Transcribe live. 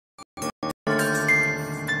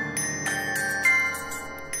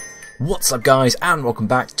What's up guys, and welcome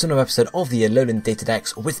back to another episode of the Alolan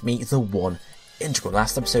DataDex with me, TheOneIntegral.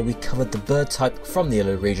 Last episode we covered the bird type from the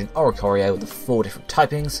Alolan region, Oricorio, with the 4 different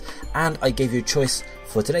typings, and I gave you a choice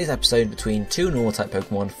for today's episode between 2 normal type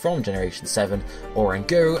Pokemon from Generation 7,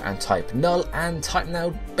 Oranguru and type Null, and type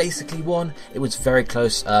Null basically won. It was very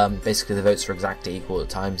close, basically the votes were exactly equal at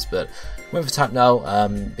times, but went for type Null,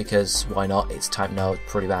 because why not, it's type Null,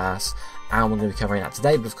 it's pretty badass. And we're going to be covering that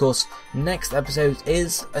today, but of course, next episode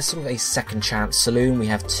is a sort of a second chance saloon. We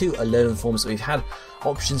have 2 Alolan forms that we've had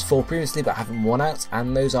options for previously but haven't won out,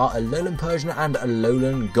 and those are Alolan Persian and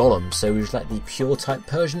Alolan Golem. So would you like the pure type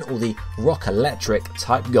Persian or the rock electric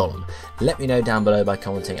type Golem? Let me know down below by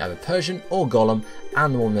commenting either Persian or Golem,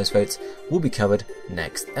 and the one with those votes will be covered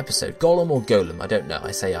next episode. Golem or Golem, I don't know,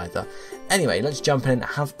 I say either. Anyway, let's jump in and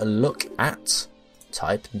have a look at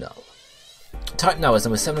type Null. Type Null is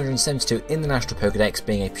number 772 in the National Pokédex,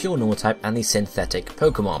 being a pure normal type and the synthetic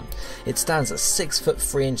Pokemon. It stands at 6 foot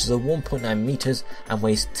 3 inches or 1.9 meters and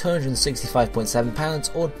weighs 265.7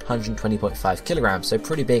 pounds or 120.5 kilograms, so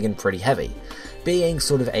pretty big and pretty heavy. Being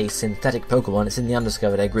sort of a synthetic Pokemon, it's in the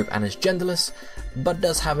undiscovered egg group and is genderless, but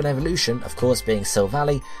does have an evolution, of course, being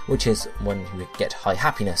Silvally, which is when you get high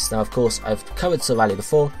happiness. Now, of course, I've covered Silvally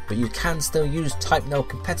before, but you can still use type Null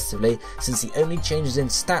competitively, since the only changes in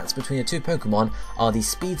stats between the 2 Pokemon are the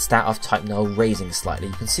speed stat of type Null raising slightly.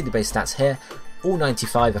 You can see the base stats here, all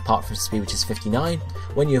 95 apart from speed, which is 59.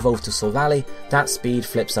 When you evolve to Silvally, that speed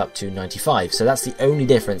flips up to 95. So that's the only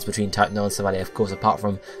difference between type Null and Silvally, of course, apart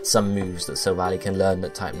from some moves that Silvally can learn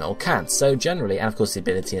that type Null can't. So generally, and of course the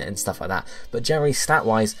ability and stuff like that, but generally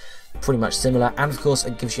stat-wise, pretty much similar. And of course,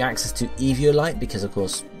 it gives you access to Eviolite because, of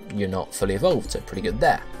course, you're not fully evolved, so pretty good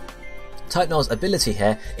there. Type Null's ability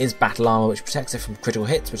here is Battle Armor, which protects it from critical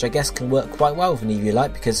hits, which I guess can work quite well with an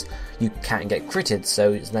Eviolite because you can't get critted,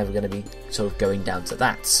 so it's never going to be sort of going down to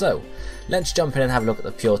that. So let's jump in and have a look at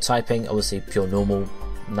the pure typing. Obviously pure normal,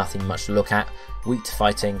 nothing much to look at. Weak to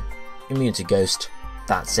fighting, immune to ghost,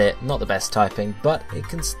 that's it. Not the best typing, but it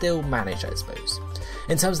can still manage, I suppose.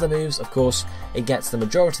 In terms of the moves, of course, it gets the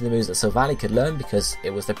majority of the moves that Silvally could learn because it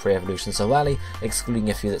was the pre-evolution Silvally, excluding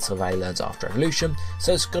a few that Silvally learns after evolution,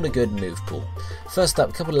 so it's got a good move pool. First up,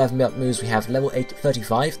 a couple of level up moves. We have level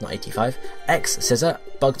 35, not 85, X Scissor,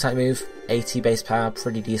 bug type move, 80 base power,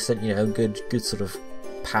 pretty decent, you know, good sort of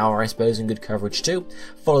power, I suppose, and good coverage too.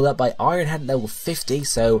 Followed up by Iron Head, level 50,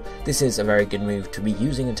 so this is a very good move to be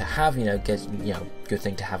using and to have, you know, good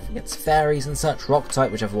thing to have against fairies and such. Rock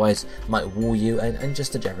type, which otherwise might wall you, and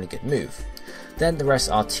just a generally good move. Then the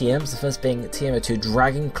rest are TMs, the first being TM02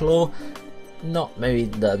 Dragon Claw. Not maybe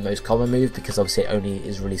the most common move because obviously it only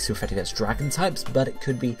is really super effective against dragon types, but it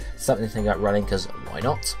could be something to think about running because why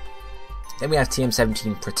not. Then we have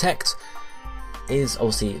TM17 Protect, is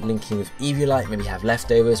obviously linking with Eviolite, maybe have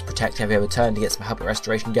leftovers, protect every other turn to get some help at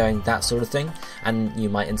restoration going, that sort of thing. And you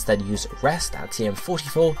might instead use Rest at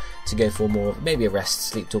TM44 to go for more, maybe a Rest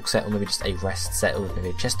Sleep Talk set, or maybe just a Rest set, or maybe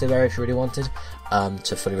a Chesto Berry if you really wanted,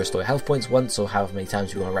 to fully restore your health points once, or however many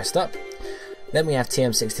times you want to rest up. Then we have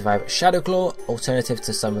TM65 Shadow Claw, alternative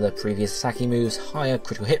to some of the previous attacking moves, higher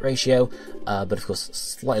critical hit ratio, but of course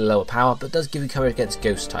slightly lower power, but does give you coverage against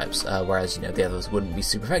ghost types, whereas, you know, the others wouldn't be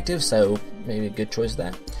super effective, so maybe a good choice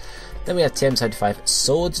there. Then we have TM75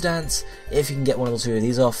 Swords Dance. If you can get 1 or 2 of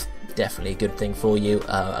these off, definitely a good thing for you.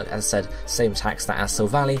 As I said, same attack stat as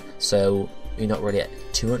Silvally, so you're not really at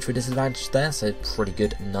too much of a disadvantage there, so pretty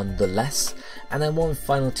good nonetheless. And then one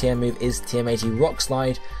final TM move is TM80 Rock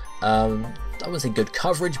Slide. I would say good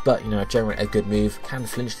coverage, but, you know, generally a good move. Can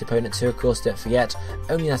flinch the opponent too, of course, don't forget.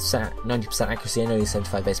 Only 90% accuracy and only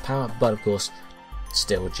 75 base power, but of course,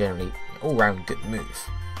 still generally all round good move.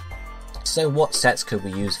 So what sets could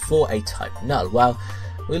we use for a type Null? Well,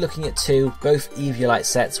 we're looking at 2, both Eviolite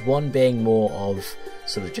sets, one being more of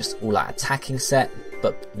sort of just all out attacking set,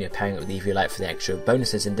 but, you know, pairing it with Eviolite for the extra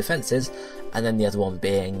bonuses and defenses, and then the other one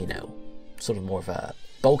being, you know, sort of more of a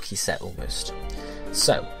bulky set almost.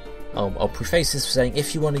 So I'll preface this with saying,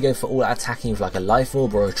 if you want to go for all out attacking with like a Life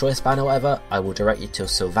Orb or a Choice Band or whatever, I will direct you to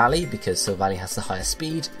Silvally because Silvally has the higher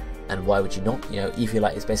speed, and why would you not? You know,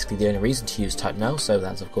 Eviolite is basically the only reason to use type Null, so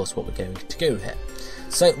that's of course what we're going to go here.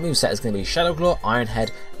 So moveset is going to be Shadow Claw, Iron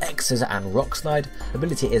Head, X Scissor and Rock Slide.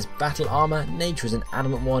 Ability is Battle Armor, Nature is an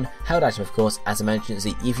adamant one, held item of course, as I mentioned, is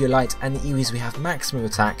the Eviolite, and the Eevees we have maximum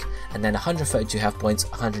attack, and then 132 health points,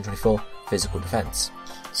 124 physical defense.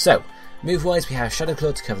 So move wise, we have Shadow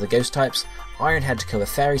Claw to cover the ghost types, Iron Head to cover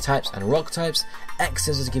fairy types and rock types, X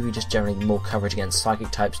Scissors to give you just generally more coverage against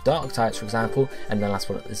psychic types, dark types for example, and then last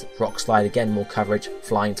one is Rock Slide, again more coverage,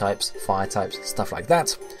 flying types, fire types, stuff like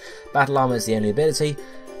that. Battle Armor is the only ability,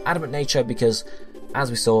 Adamant Nature because as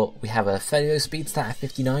we saw, we have a fairly low speed stat at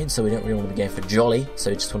 59, so we don't really want to be going for Jolly, so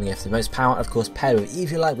we just want to go for the most power. Of course, paired with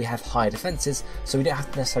Eviolite, we have higher defenses, so we don't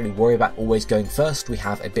have to necessarily worry about always going first. We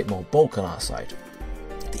have a bit more bulk on our side.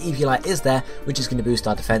 The Eviolite is there, which is going to boost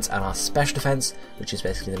our defense and our special defense, which is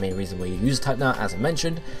basically the main reason why you use the type now, as I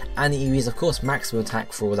mentioned. And the Eevee is, of course, maximum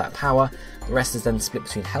attack for all that power. The rest is then split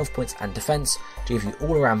between health points and defense to give you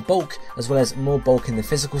all around bulk, as well as more bulk in the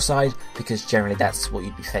physical side, because generally that's what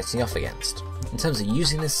you'd be facing off against. In terms of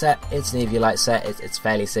using this set, it's an Eviolite set. It's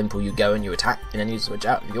fairly simple. You go and you attack, and then you switch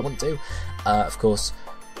out if you want to. Of course,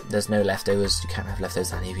 there's no leftovers. You can't have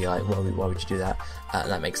leftovers on Eviolite. Why would you do that?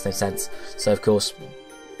 That makes no sense. So, of course,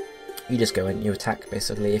 you just go in, you attack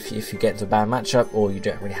basically. If you get into a bad matchup or you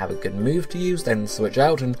don't really have a good move to use, then switch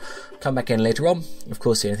out and come back in later on. Of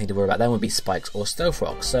course, the only thing to worry about then would be spikes or stealth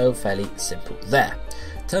rocks, so fairly simple there.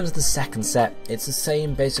 In terms of the second set, it's the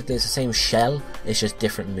same, basically it's the same shell, it's just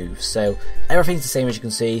different moves. So everything's the same as you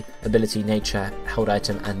can see, ability, nature, held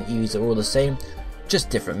item and the Eevees are all the same, just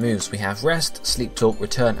different moves. We have Rest, Sleep Talk,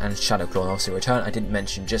 Return and Shadow Claw. And obviously Return I didn't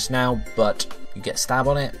mention just now, but you get Stab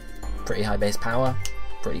on it, pretty high base power.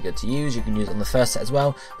 Pretty good to use. You can use it on the first set as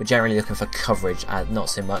well, but generally looking for coverage and not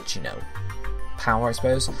so much, you know, power, I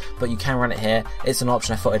suppose. But you can run it here. It's an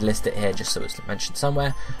option. I thought I'd list it here just so it's mentioned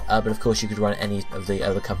somewhere. But of course, you could run any of the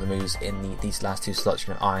other couple of moves in these last two slots.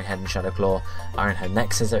 You know, Iron Head and Shadow Claw, Iron Head,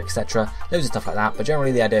 Neck Scissor, etc. Loads of stuff like that. But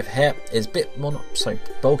generally, the idea of here is a bit more,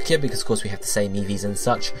 bulkier because of course we have the same EVs and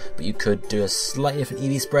such. But you could do a slightly different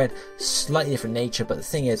EV spread, slightly different nature. But the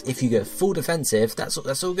thing is, if you go full defensive, that's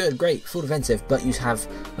all good, great, full defensive. But you have,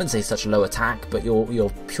 I wouldn't say such a low attack, but you're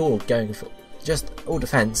pure going for just all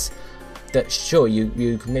defense. That sure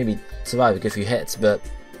you can maybe survive a good few hits, but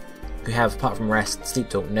you have, apart from Rest, Sleep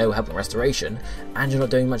Talk, no help and restoration, and you're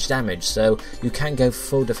not doing much damage, so you can go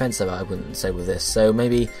full defensive, I wouldn't say, with this. So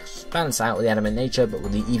maybe balance out with the element nature, but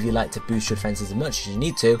with the Eviolite to boost your defenses as much as you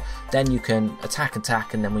need to, then you can attack,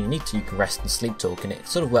 and then when you need to, you can Rest and Sleep Talk, and it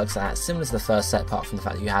sort of works out similar to the first set, apart from the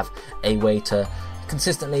fact that you have a way to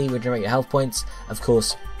consistently regenerate your health points. Of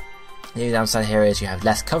course, the only downside here is you have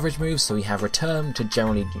less coverage moves, so we have Return to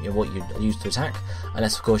generally what you use to attack,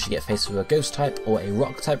 unless of course you get faced with a Ghost type or a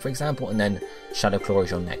Rock type, for example, and then Shadow Claw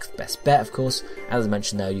is your next best bet, of course. As I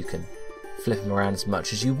mentioned though, you can flip them around as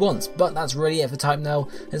much as you want, but that's really it for type now.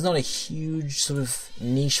 There's not a huge sort of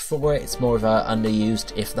niche for it, it's more of a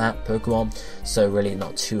underused, if that, Pokemon, so really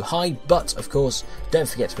not too high. But of course, don't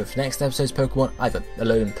forget to put for next episode's Pokemon either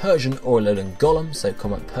Alolan Persian or Alolan Golem, so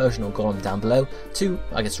comment Persian or Golem down below to,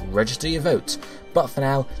 I guess, register your vote. But for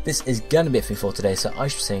now, this is gonna be it for me for today, so I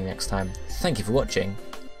shall see you next time. Thank you for watching.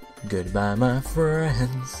 Goodbye, my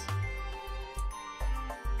friends.